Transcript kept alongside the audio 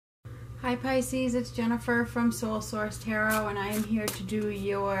Hi Pisces, it's Jennifer from Soul Source Tarot, and I am here to do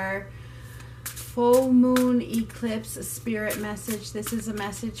your full moon eclipse spirit message. This is a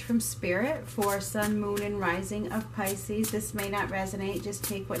message from Spirit for Sun, Moon, and Rising of Pisces. This may not resonate, just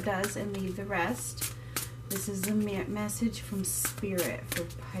take what does and leave the rest. This is a message from Spirit for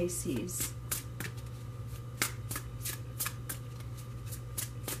Pisces.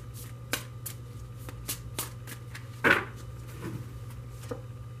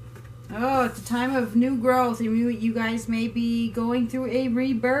 Oh, it's a time of new growth. You guys may be going through a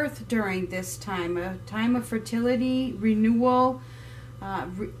rebirth during this time. A time of fertility, renewal,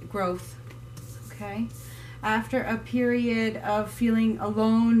 growth. Okay? After a period of feeling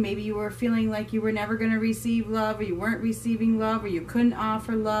alone, maybe you were feeling like you were never going to receive love, or you weren't receiving love, or you couldn't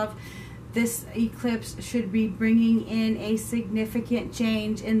offer love, this eclipse should be bringing in a significant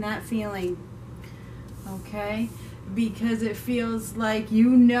change in that feeling. Okay? Because it feels like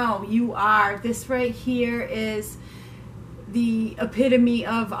you are. This right here is the epitome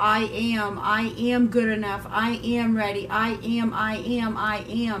of I am good enough, I am ready, I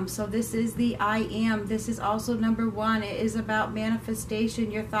am. So this is the I am. This is also number one. It is about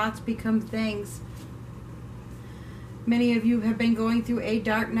manifestation. Your thoughts become things. Many of you have been going through a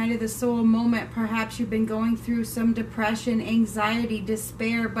dark night of the soul moment. Perhaps you've been going through some depression, anxiety,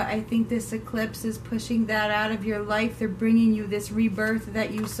 despair, but I think this eclipse is pushing that out of your life. They're bringing you this rebirth that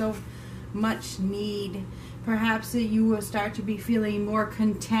you so much need. Perhaps that you will start to be feeling more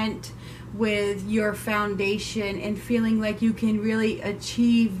content with your foundation and feeling like you can really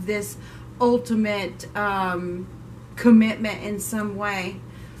achieve this ultimate commitment in some way.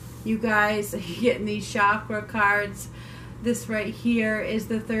 You guys getting these chakra cards. This right here is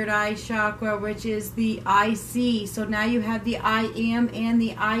the third eye chakra, which is the I see. So now you have the I am and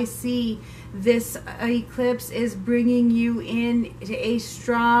the I see. This eclipse is bringing you in to a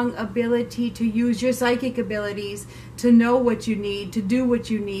strong ability to use your psychic abilities, to know what you need, to do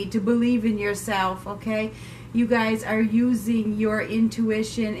what you need, to believe in yourself, okay? You guys are using your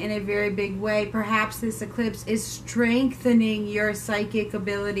intuition in a very big way. Perhaps this eclipse is strengthening your psychic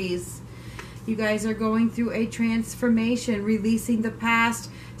abilities. You guys are going through a transformation, releasing the past,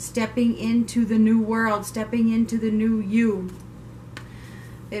 stepping into the new world, stepping into the new you.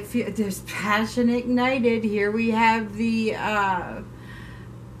 There's passion ignited. Here we have the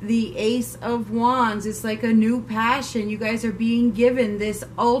Ace of Wands. It's like a new passion. You guys are being given this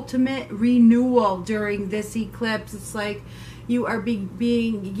ultimate renewal during this eclipse. It's like you are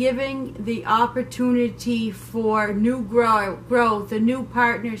being given the opportunity for new growth, a new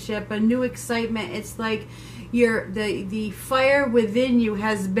partnership, a new excitement. It's like the fire within you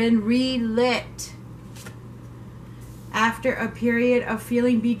has been relit after a period of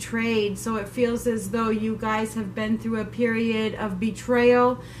feeling betrayed. So it feels as though you guys have been through a period of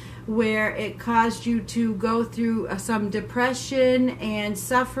betrayal where it caused you to go through some depression and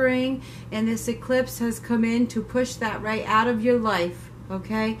suffering, and this eclipse has come in to push that right out of your life.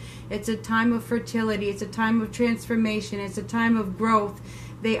 Okay? It's a time of fertility. It's a time of transformation. It's a time of growth.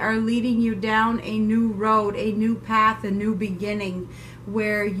 They are leading you down a new road, a new path, a new beginning,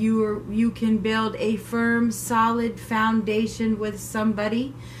 where you can build a firm, solid foundation with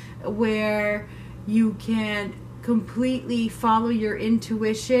somebody, where you can completely follow your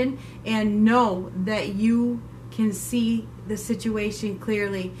intuition and know that you can see the situation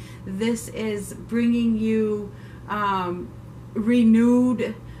clearly. This is bringing you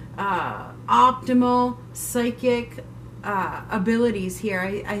renewed, optimal psychic abilities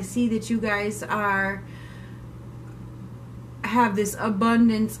here. I see that you guys have this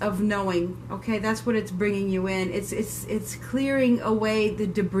abundance of knowing. Okay, that's what it's bringing you in. It's clearing away the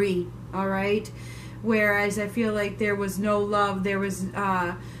debris. All right. Whereas I feel like there was no love, there was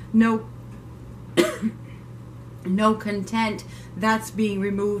no no content. That's being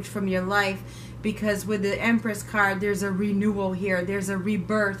removed from your life, because with the Empress card, there's a renewal here. There's a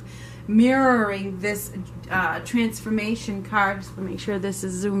rebirth, mirroring this transformation card. Just to make sure this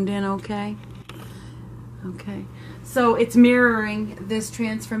is zoomed in okay. Okay. So it's mirroring this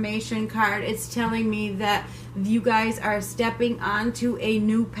transformation card. It's telling me that you guys are stepping onto a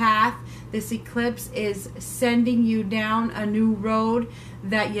new path. This eclipse is sending you down a new road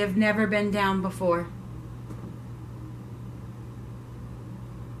that you've never been down before.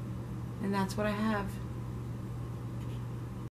 And that's what I have.